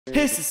Hey,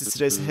 this is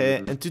Slithersy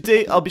here, and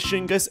today I'll be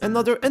showing you guys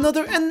another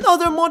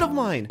mod of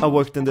mine. I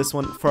worked on this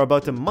one for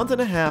about a month and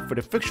a half for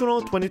the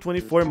Frictional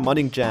 2024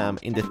 Modding Jam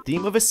in the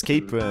theme of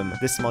escape room.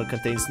 This mod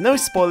contains no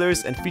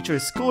spoilers and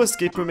features cool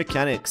escape room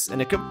mechanics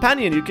and a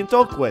companion you can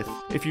talk with.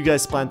 If you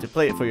guys plan to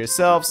play it for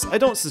yourselves, I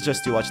don't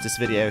suggest you watch this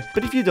video,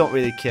 but if you don't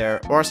really care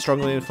or are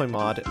struggling with my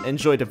mod,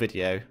 enjoy the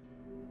video.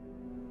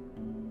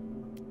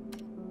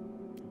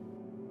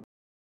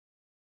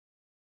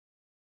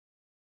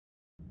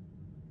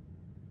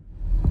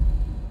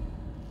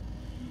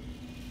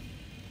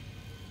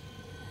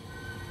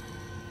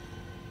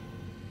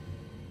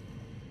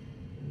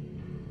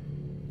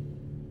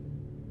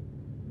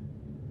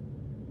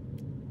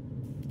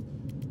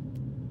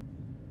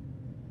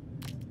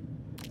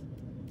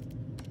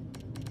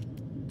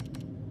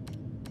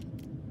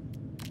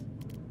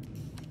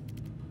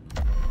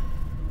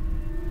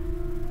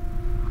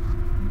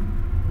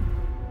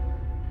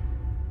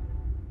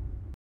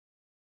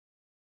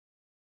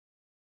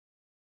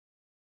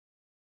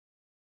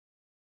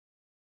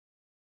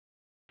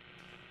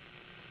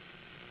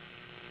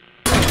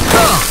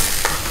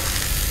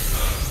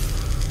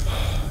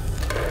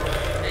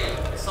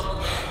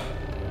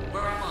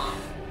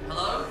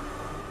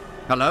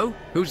 Hello?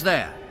 Who's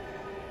there?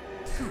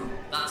 Phew,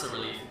 that's a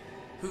relief.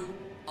 Who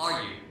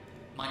are you?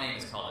 My name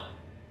is Colin.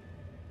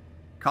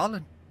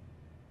 Colin?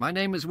 My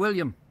name is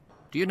William.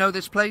 Do you know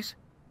this place?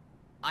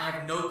 I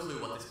have no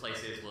clue what this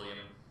place is, William.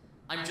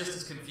 I'm just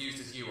as confused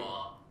as you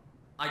are.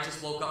 I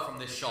just woke up from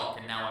this shock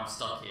and now I'm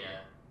stuck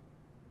here.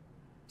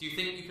 Do you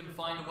think you can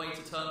find a way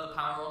to turn the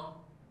power on?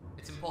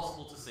 It's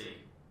impossible to see.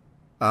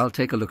 I'll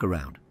take a look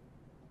around.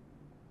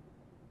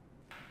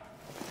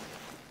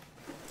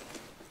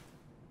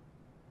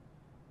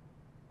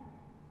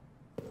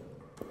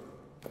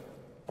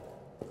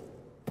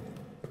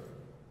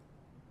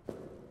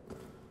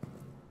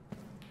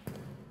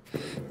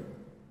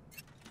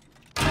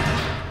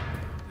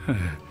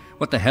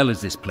 What the hell is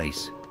this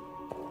place?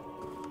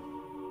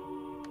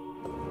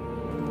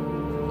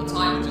 The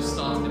timer just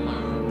started in my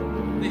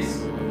room.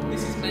 This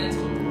is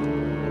mental.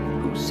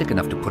 Who's sick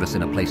enough to put us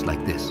in a place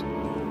like this?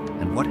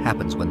 And what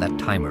happens when that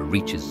timer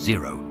reaches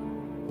 0?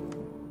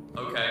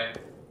 Okay.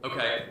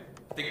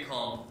 Think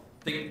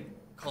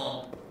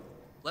calm.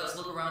 Let's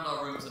look around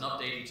our rooms and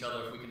update each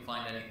other if we can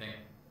find anything.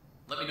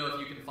 Let me know if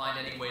you can find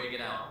any way to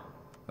get out.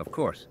 Of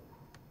course.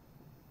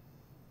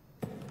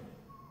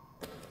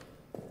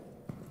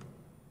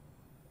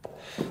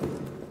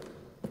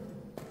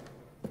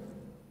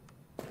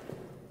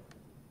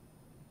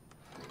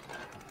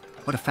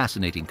 What a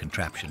fascinating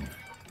contraption.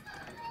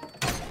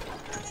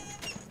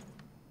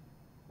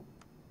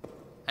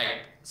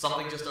 Hey,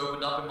 something just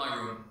opened up in my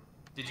room.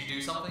 Did you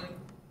do something?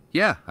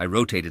 Yeah, I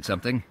rotated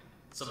something.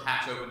 Some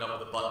hatch opened up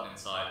with a button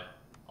inside.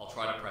 I'll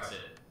try to press it.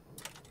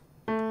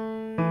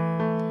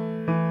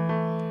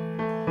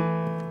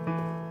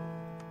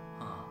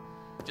 Huh.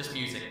 Just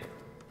music.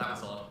 That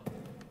was odd.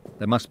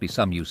 There must be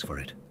some use for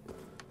it.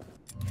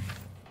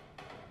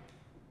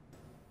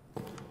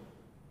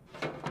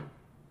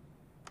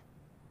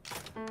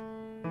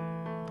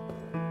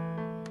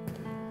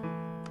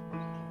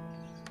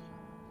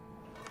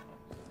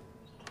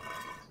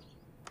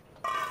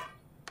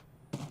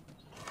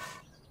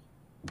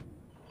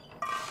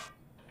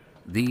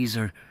 These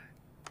are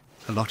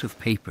a lot of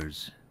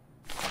papers.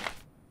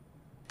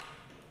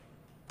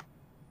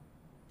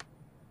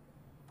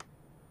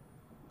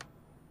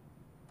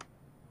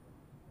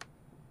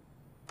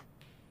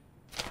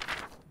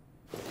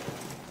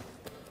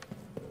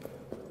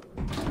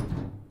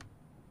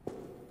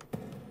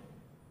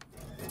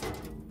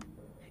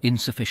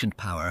 Insufficient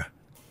power.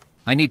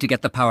 I need to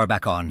get the power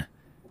back on.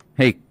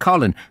 Hey,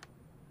 Colin,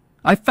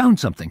 I found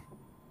something.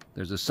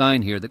 There's a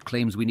sign here that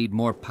claims we need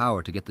more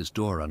power to get this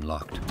door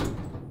unlocked.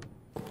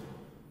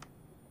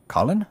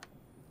 Colin?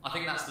 I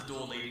think that's the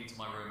door leading to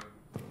my room.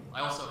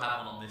 I also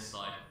have one on this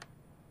side.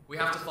 We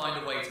have to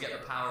find a way to get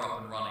the power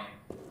up and running.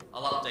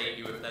 I'll update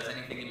you if there's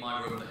anything in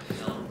my room that can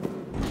help.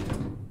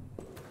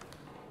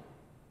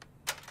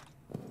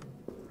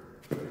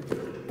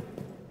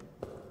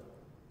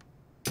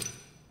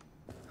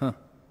 Huh.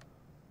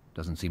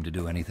 Doesn't seem to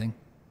do anything.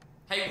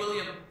 Hey,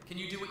 William, can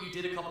you do what you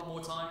did a couple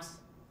more times?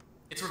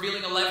 It's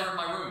revealing a lever in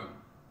my room.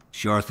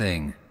 Sure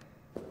thing.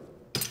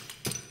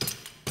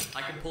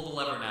 I can pull the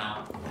lever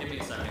now. Give me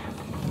a second.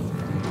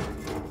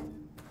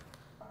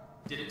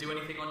 Did it do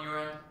anything on your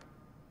end?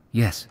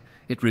 Yes,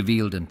 it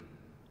revealed an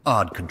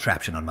odd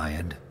contraption on my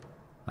end.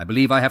 I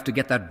believe I have to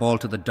get that ball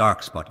to the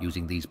dark spot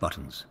using these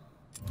buttons.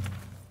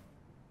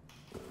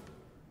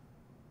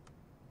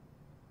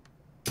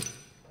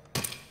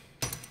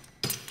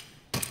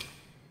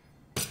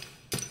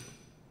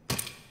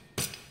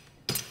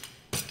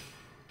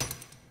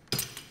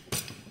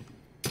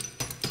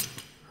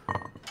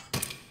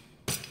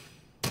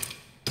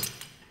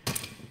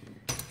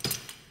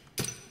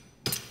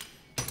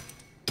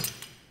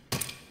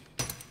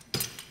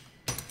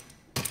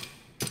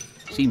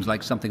 Seems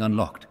like something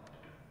unlocked.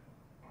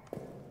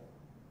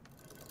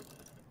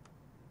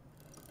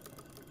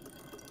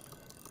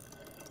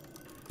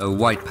 A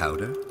white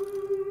powder?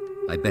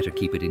 I better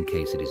keep it in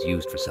case it is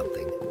used for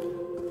something.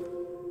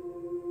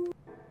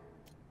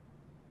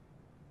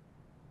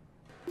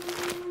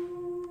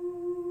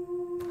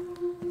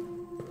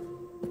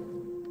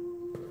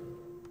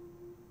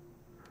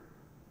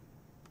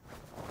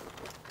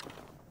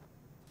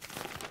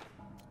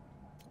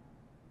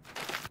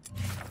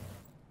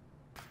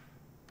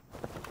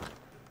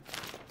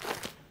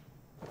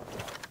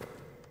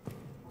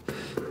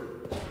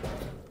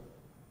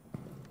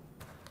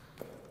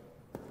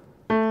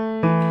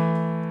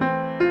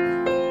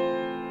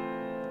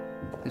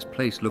 This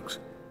place looks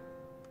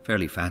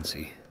fairly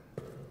fancy.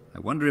 I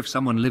wonder if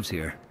someone lives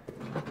here.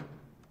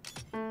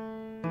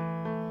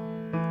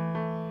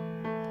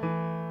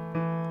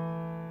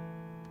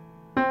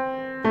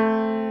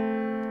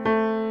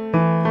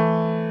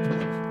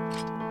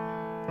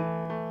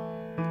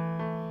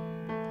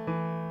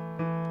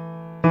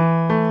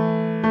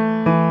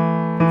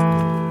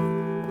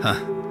 Huh.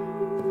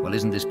 Well,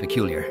 isn't this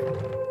peculiar?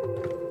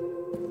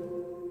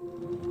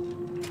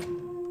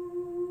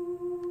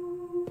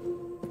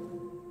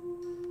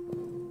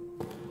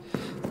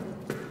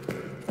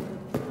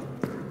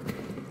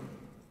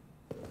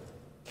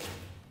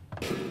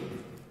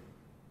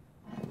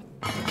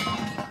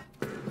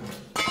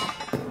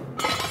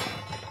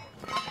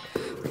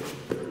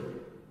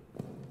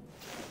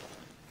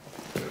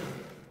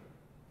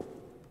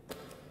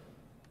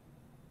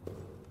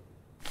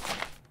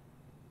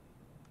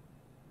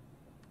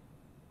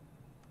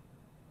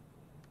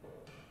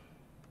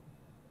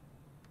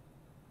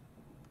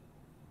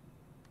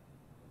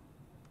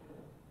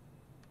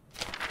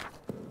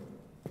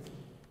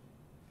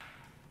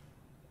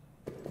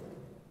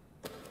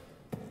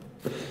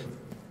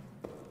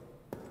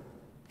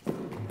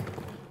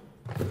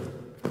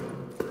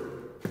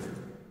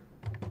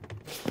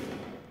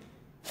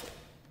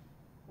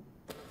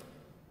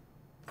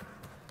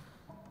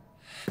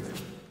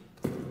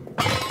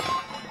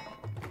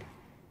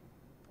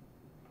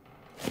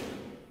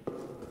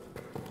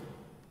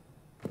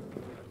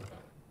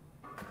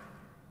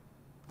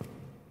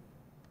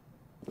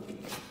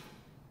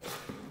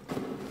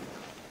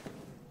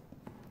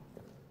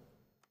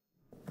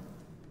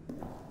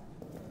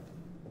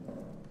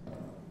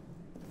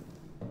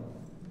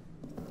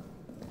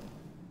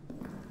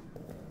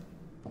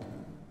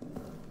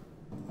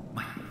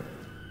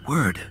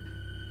 Word.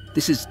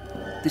 This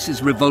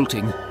is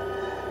revolting.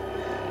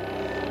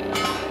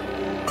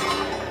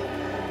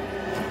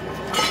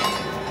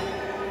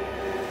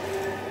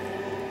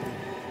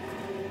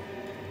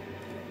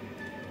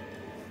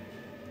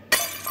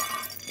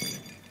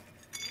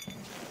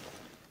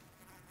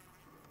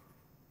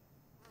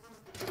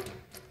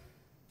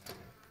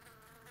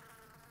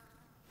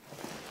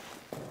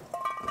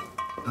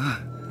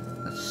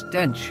 The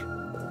stench.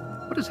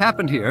 What has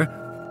happened here?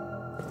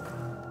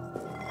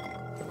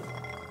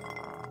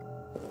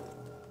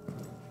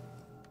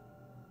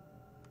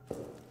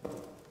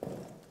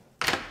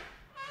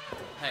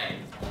 Hey,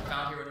 I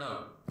found here a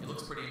note. It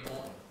looks pretty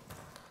important.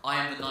 I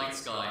am the night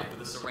sky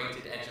with a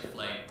serrated edge of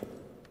flame.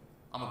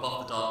 I'm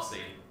above the dark sea,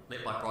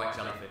 lit by bright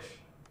jellyfish.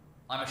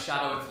 I'm a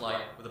shadow in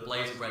flight with a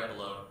blaze of red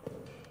below.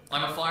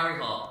 I'm a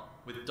fiery heart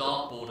with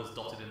dark borders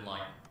dotted in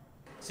light.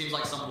 Seems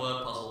like some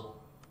word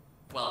puzzle.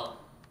 Well,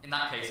 in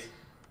that case,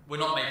 we're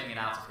not making it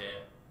out of here.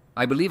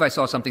 I believe I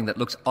saw something that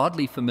looks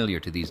oddly familiar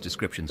to these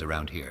descriptions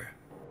around here.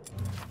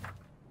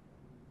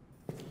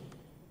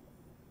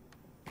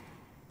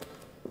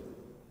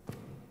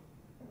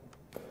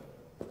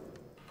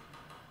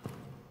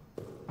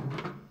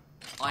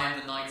 I am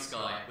the night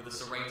sky with a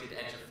serrated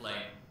edge of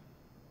flame.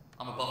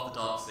 I'm above the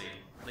dark sea,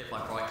 lit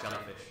by bright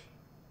jellyfish.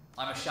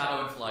 I'm a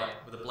shadow in flight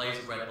with a blaze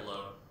of red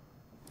below.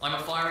 I'm a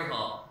fiery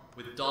heart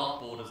with dark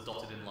borders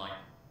dotted in light.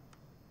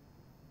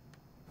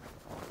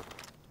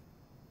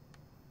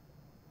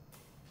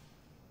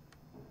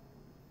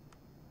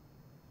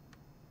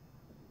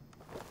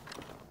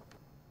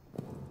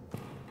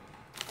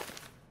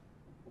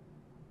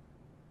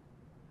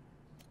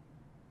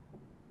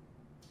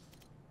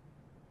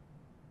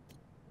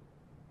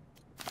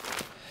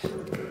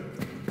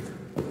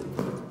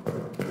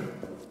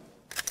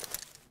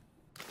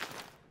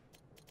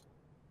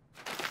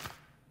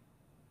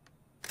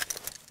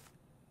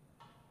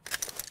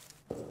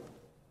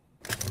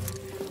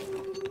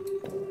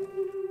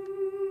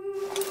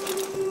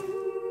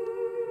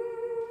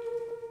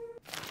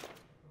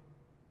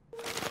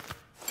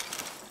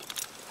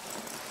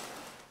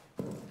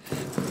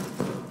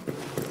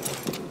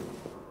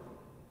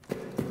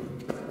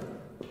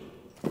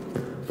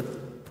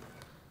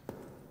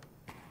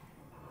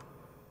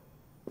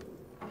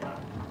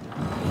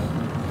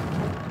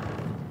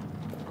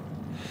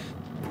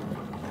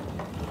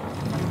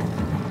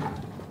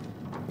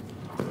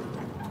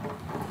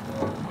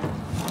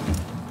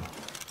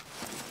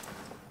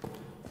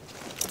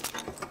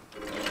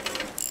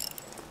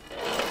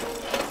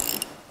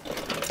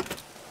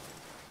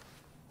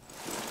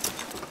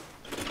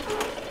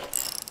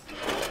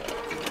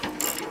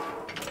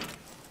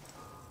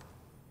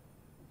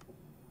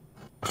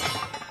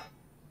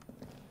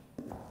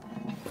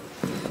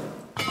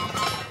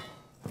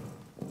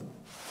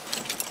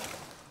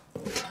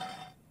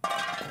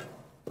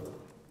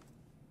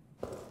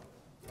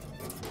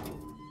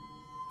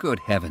 Good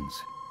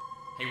heavens.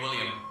 Hey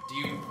William, do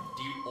you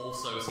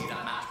also see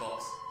that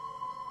matchbox?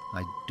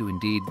 I do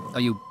indeed. Are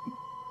you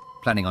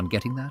planning on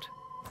getting that?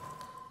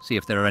 See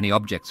if there are any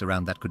objects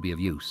around that could be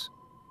of use.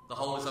 The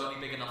hole is only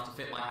big enough to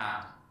fit my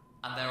hand,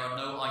 and there are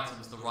no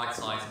items the right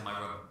size in my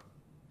room.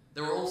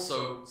 There are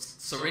also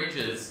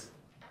syringes.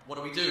 What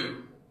do we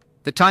do?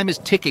 The time is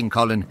ticking,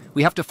 Colin.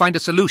 We have to find a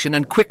solution,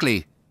 and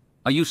quickly.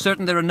 Are you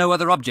certain there are no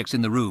other objects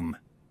in the room?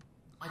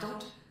 I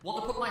don't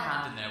want to put my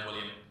hand in there, William.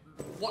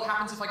 What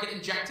happens if I get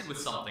injected with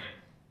something?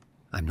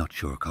 I'm not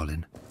sure,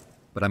 Colin.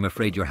 But I'm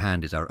afraid your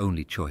hand is our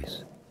only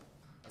choice.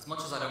 As much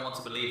as I don't want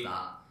to believe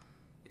that,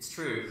 it's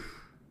true.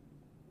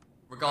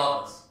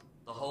 Regardless,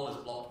 the hole is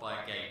blocked by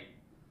a gate.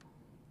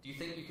 Do you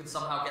think you can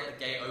somehow get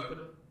the gate open?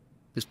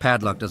 This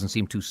padlock doesn't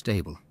seem too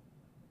stable.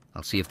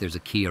 I'll see if there's a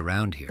key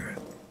around here.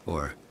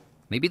 Or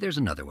maybe there's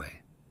another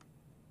way.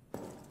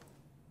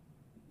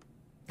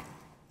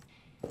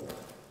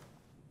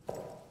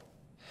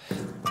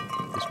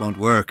 This won't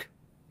work.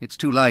 It's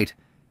too light.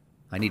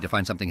 I need to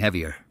find something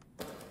heavier.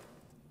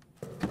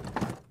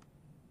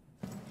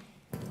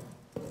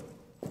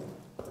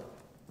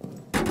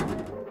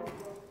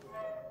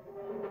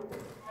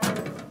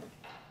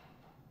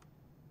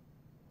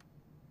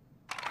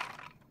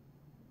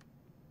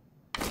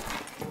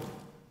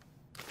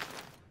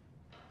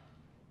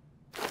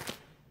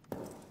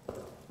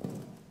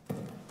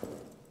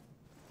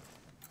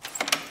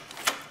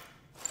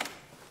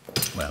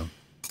 Well,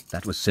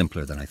 that was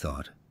simpler than I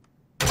thought.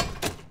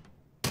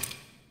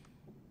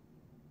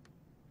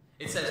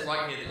 It says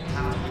right here that you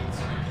have to keep the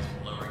syringes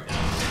from lowering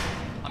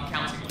down. I'm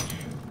counting on you.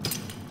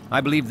 I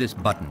believe this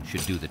button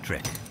should do the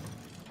trick.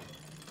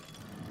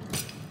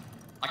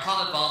 I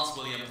can't advance,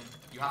 William.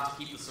 You have to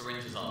keep the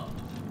syringes up.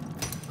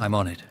 I'm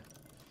on it.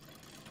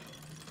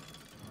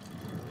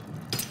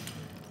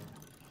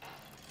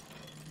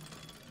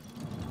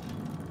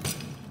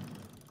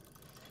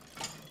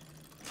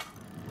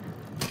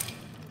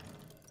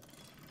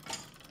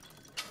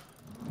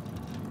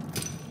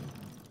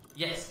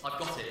 Yes, I've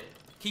got it.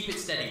 Keep it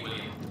steady,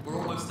 William. We're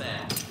almost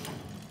there.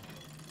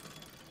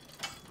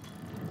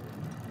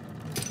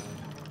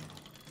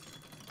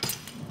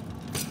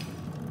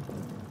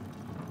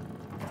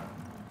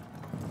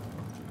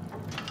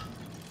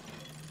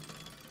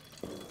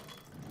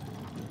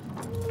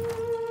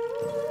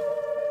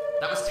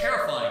 That was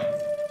terrifying.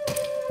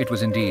 It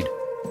was indeed.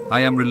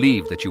 I am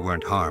relieved that you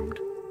weren't harmed.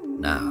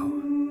 Now,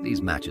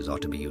 these matches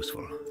ought to be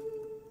useful.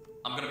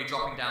 I'm going to be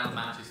dropping down the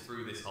matches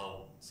through this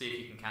hole. See if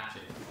you can catch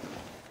it.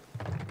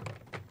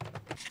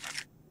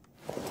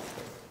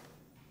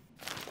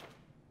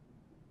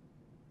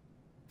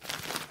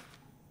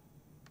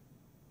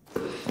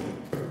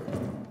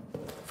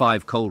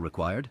 5 coal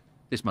required.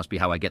 This must be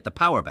how I get the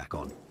power back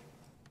on.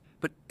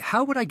 But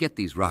how would I get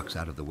these rocks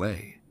out of the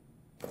way?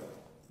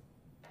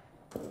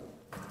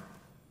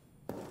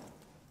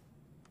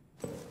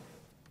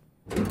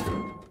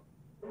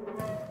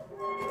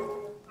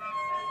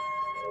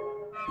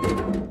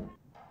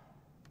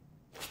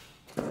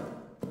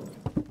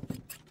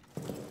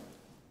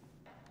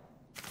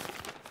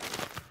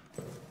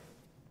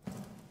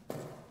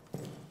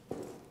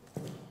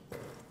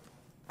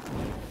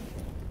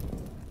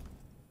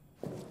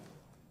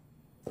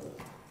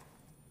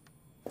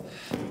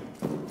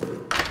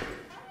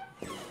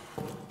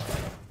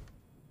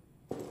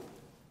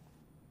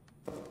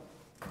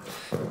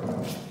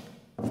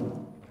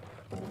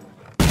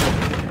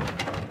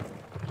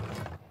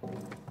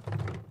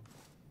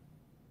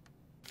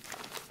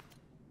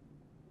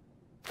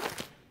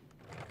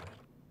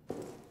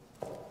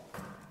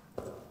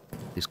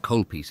 This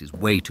coal piece is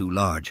way too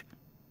large.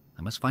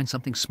 I must find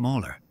something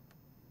smaller.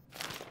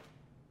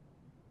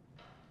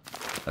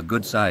 A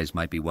good size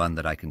might be one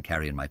that I can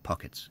carry in my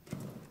pockets.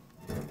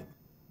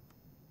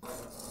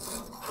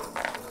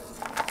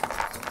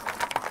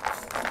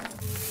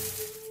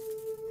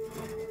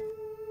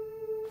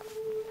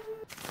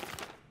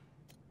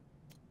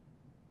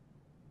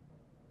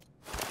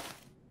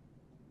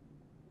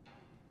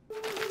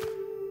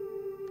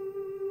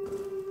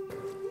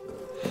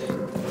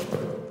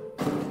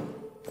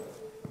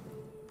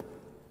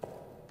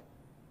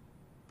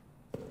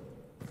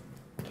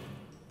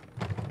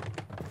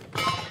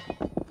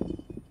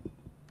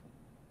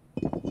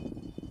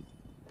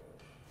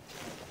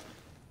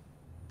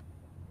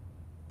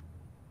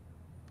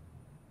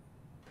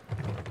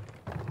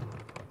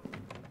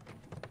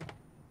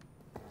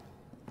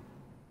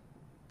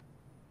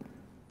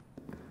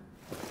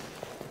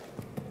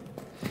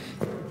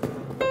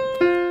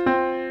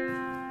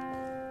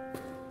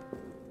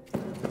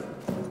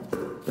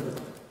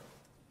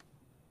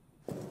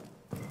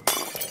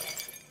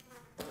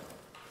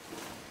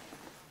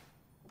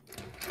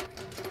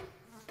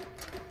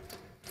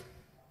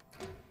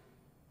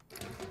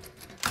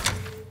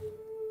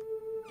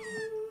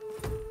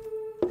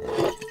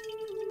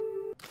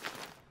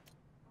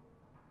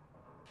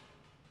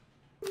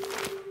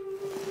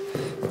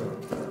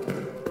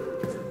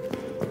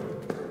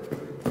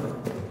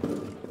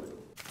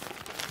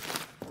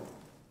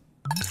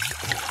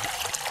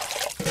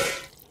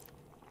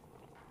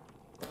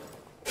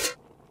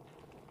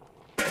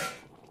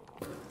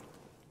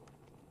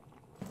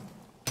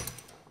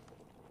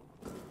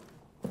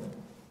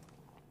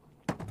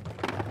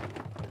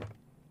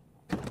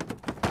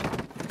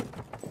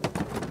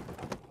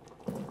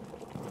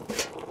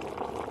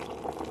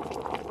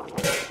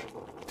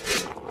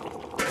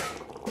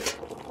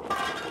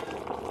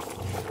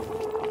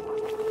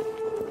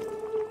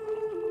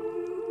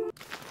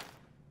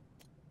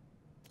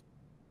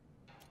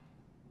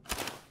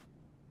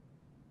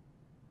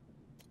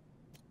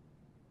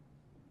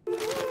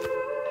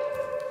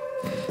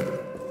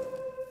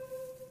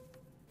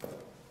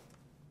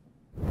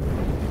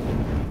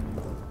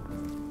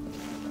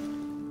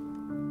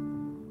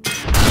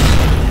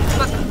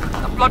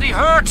 bloody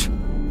hurt!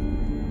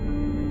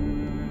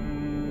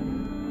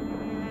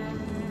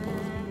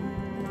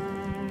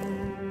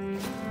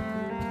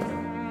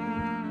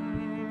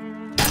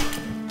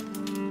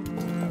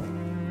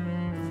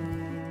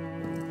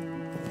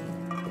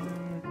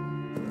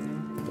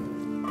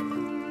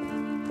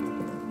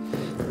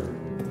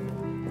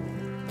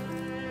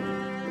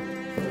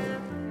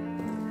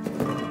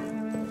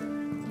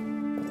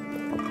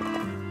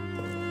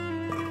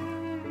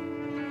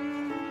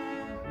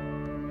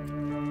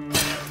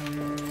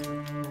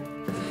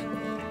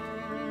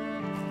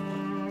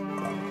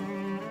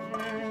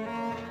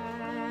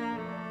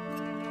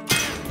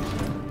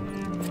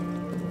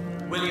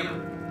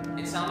 William,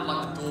 it sounded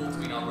like the door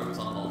between our rooms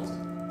unlocked.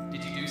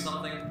 Did you do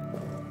something?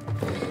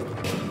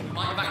 You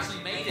might have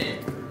actually made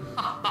it!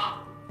 Ha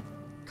ha!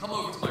 Come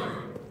over to my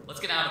room.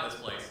 Let's get out of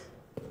this place.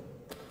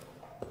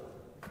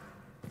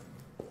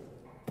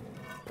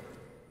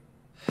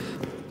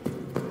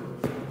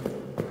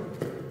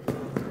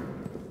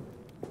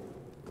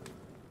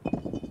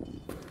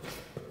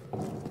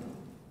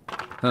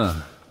 Huh.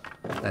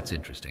 That's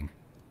interesting.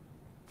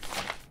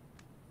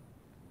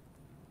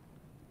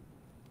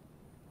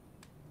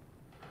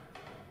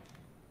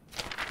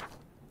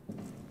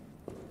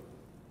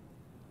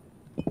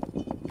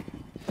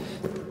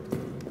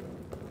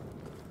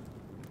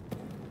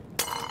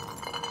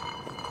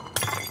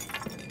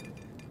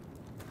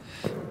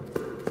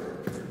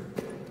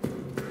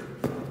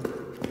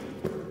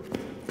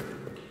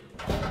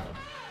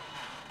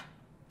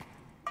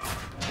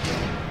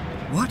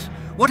 What?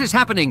 What is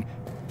happening?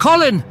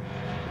 Colin!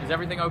 Is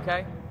everything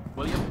okay?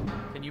 William,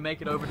 can you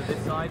make it over to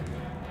this side?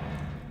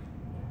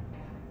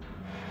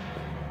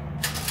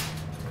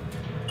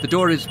 The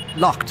door is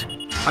locked.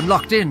 I'm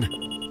locked in.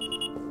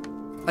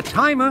 A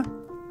timer?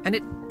 And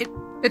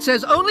it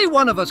says only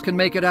one of us can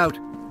make it out.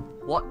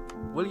 What?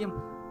 William,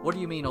 what do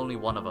you mean only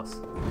one of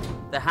us?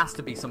 There has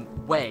to be some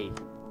way.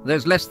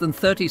 There's less than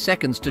 30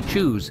 seconds to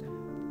choose.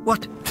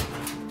 What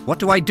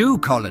do I do,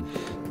 Colin?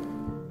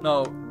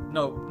 No.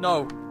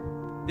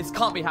 This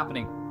can't be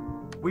happening.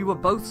 We were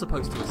both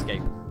supposed to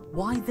escape.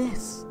 Why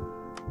this?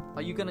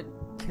 Are you gonna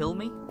kill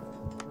me,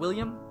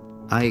 William?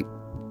 I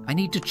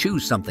need to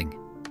choose something.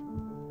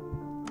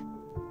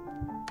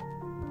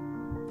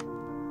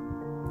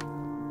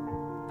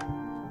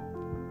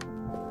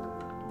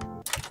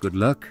 Good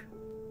luck,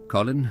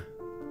 Colin.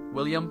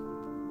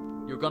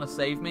 William, you're gonna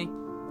save me?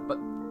 But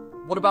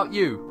what about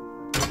you?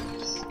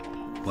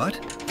 What?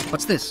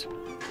 What's this?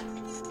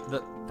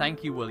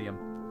 Thank you, William.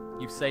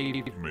 You've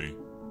saved me.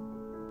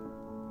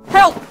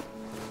 Help!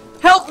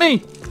 Help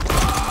me!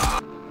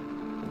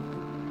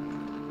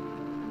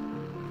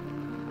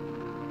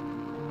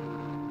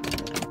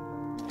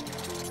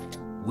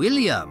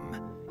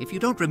 William, if you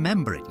don't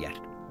remember it yet,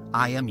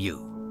 I am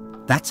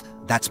you.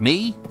 That's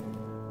me?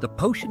 The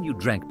potion you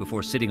drank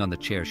before sitting on the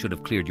chair should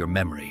have cleared your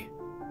memory.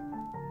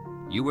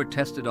 You were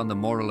tested on the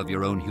moral of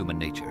your own human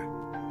nature.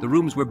 The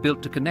rooms were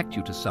built to connect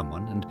you to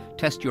someone and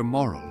test your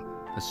moral,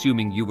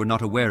 assuming you were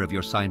not aware of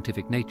your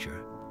scientific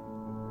nature.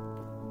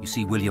 You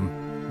see,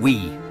 William,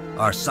 we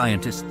are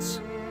scientists.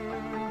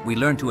 We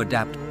learn to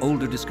adapt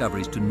older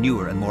discoveries to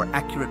newer and more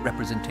accurate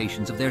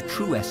representations of their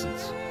true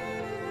essence.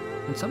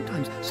 And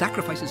sometimes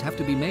sacrifices have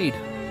to be made.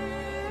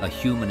 A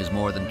human is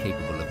more than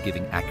capable of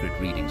giving accurate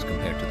readings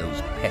compared to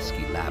those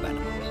pesky lab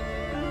animals.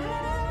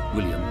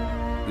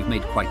 William, we've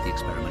made quite the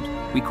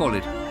experiment. We call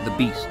it the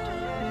Beast.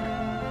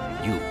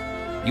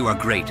 You are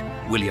great,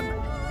 William.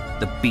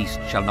 The Beast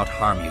shall not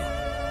harm you.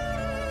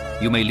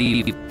 You may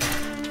leave.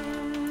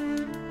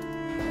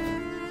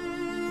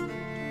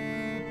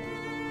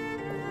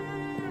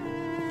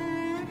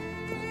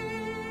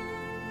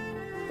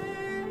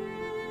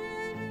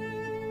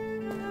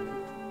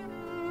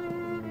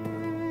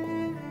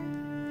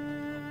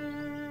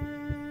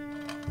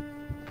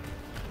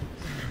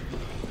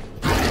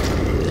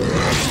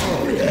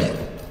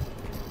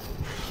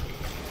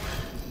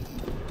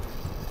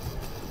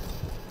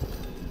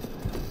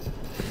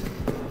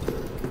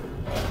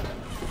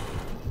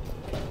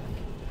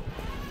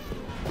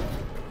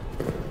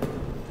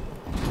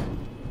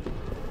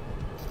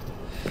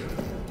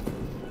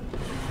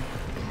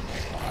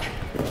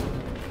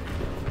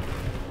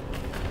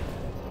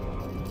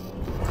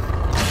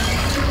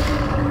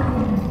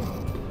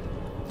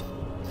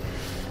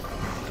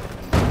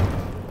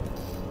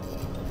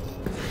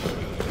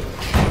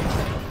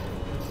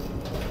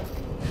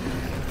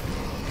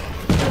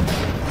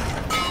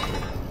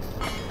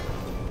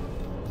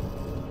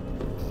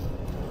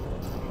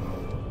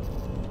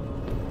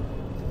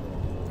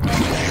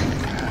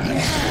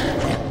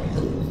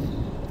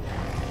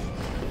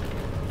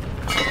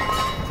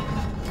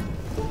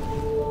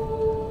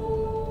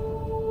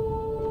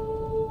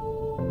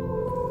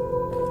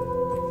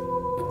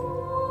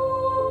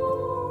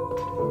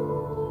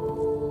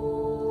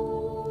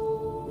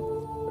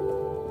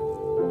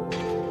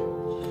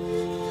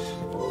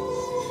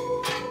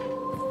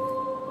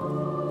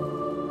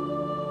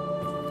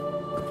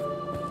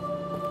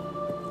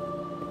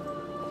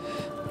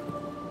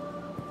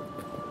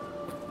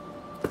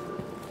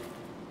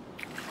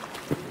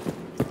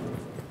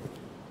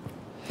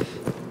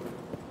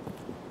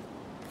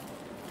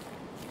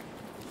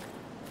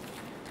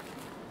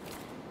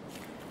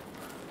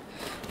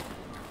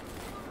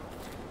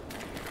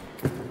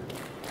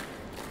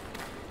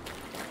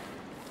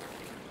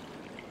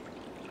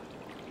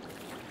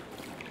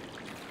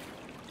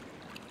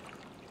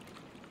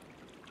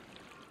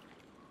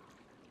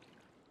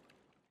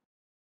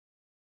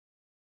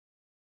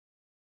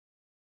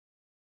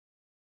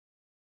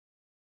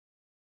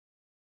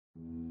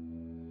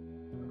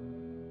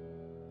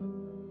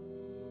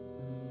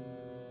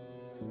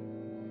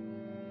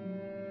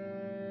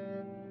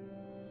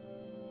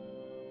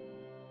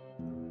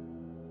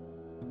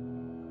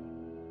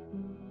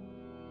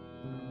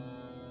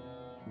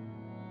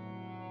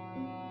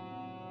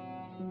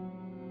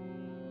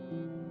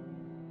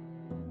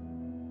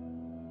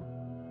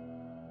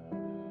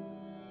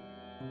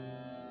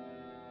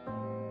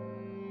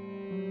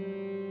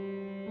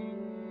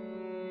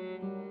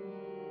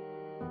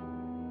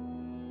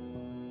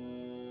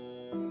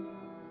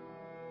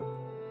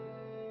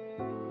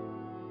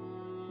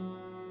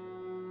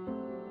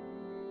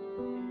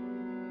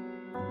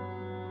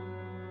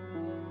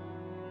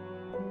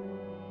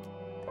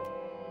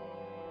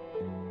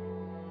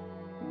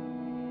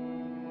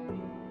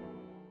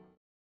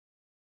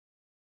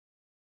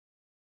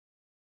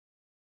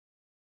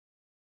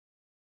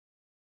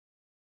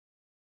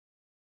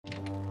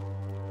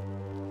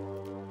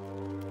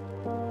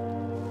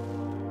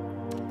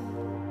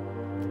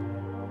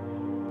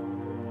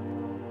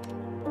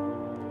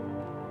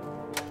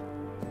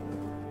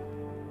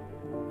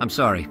 I'm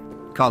sorry.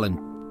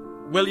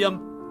 Colin. William,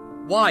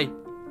 why?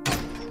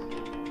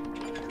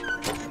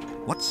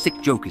 What sick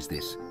joke is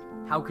this?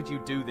 How could you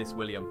do this,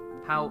 William?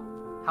 How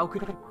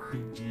could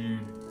you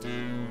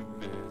do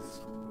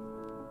this?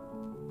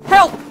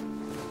 Help!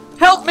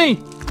 Help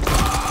me!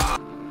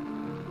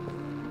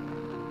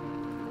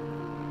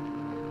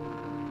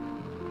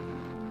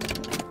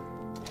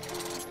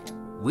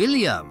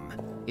 William,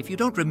 if you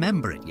don't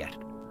remember it yet,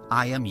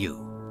 I am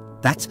you.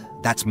 That's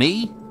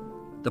me?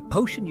 The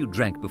potion you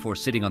drank before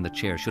sitting on the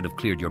chair should have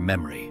cleared your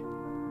memory.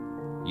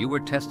 You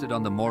were tested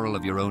on the moral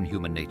of your own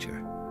human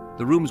nature.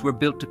 The rooms were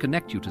built to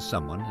connect you to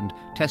someone and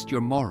test your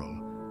moral,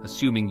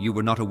 assuming you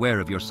were not aware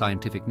of your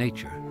scientific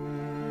nature.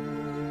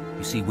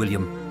 You see,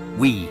 William,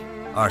 we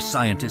are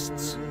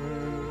scientists.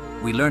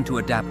 We learn to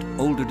adapt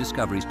older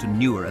discoveries to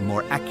newer and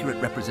more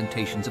accurate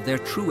representations of their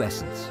true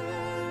essence.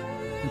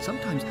 And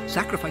sometimes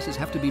sacrifices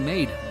have to be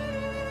made.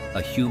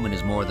 A human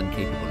is more than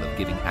capable of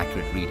giving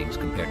accurate readings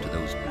compared to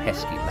those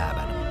pesky lab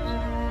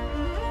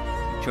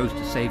animals. You chose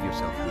to save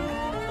yourself,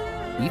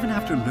 William, even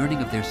after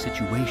learning of their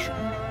situation,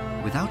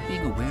 without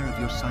being aware of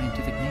your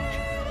scientific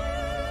nature.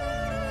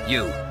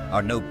 You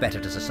are no better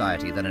to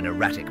society than an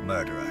erratic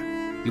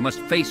murderer. You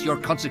must face your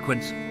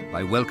consequence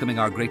by welcoming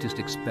our greatest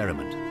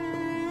experiment,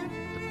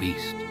 the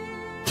beast.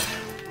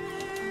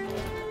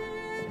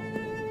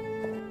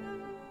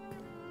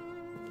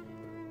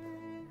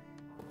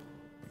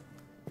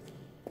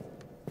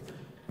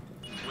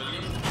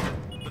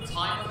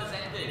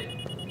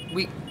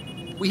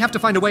 We have to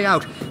find a way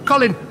out.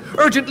 Colin,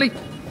 urgently!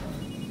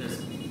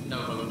 There's no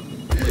hope.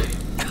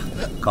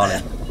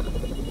 Colin.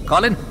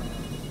 Colin?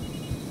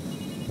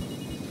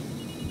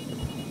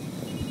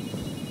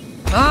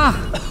 Ah!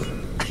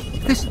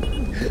 This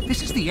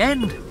is the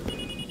end.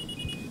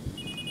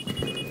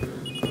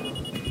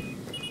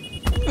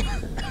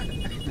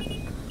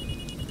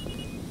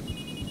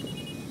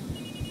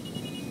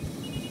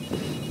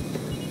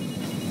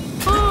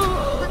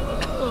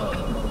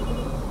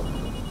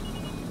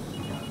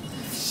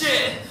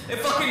 It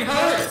fucking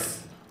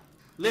hurts!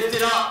 Lift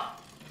it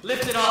up!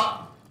 Lift it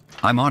up!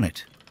 I'm on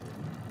it.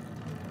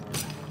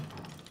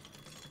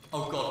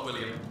 Oh God,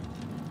 William.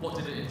 What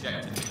did it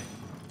inject in me?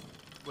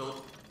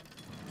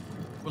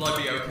 Will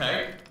I be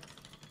okay?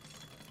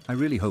 I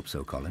really hope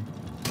so, Colin.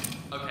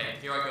 Okay,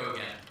 here I go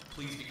again.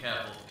 Please be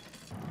careful.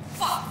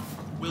 Fuck!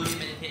 William,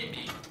 it hit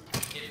me.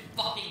 It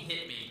fucking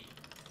hit me.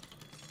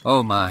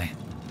 Oh my.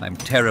 I'm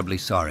terribly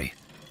sorry.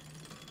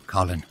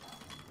 Colin.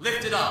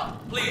 Lift it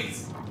up,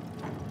 please!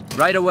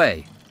 Right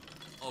away.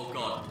 Oh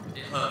God,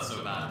 it hurts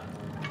so bad.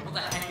 What the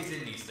heck is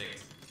in these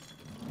things?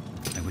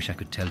 I wish I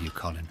could tell you,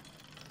 Colin.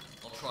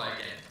 I'll try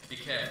again. Be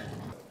careful.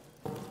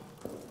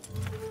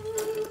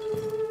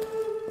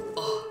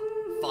 Oh,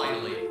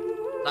 finally.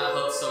 That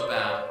hurts so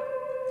bad.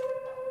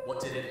 What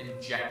did it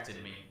inject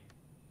in me?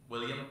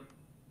 William?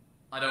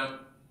 I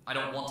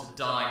don't want to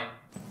die.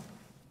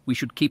 We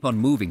should keep on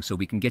moving so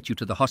we can get you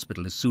to the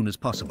hospital as soon as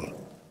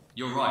possible.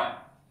 You're right.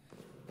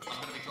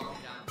 I'm gonna be dropping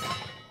down.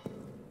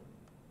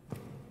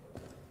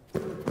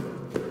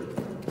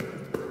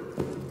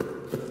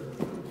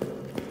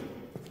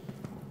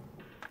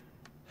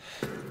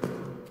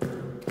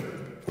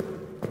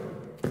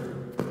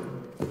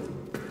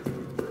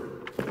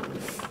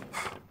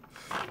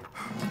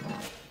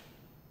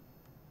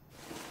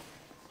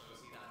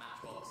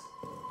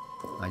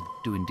 I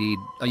do indeed.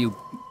 Are you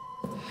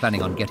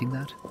planning on getting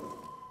that?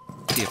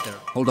 See if there...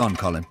 Hold on,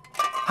 Colin.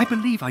 I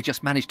believe I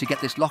just managed to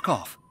get this lock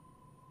off.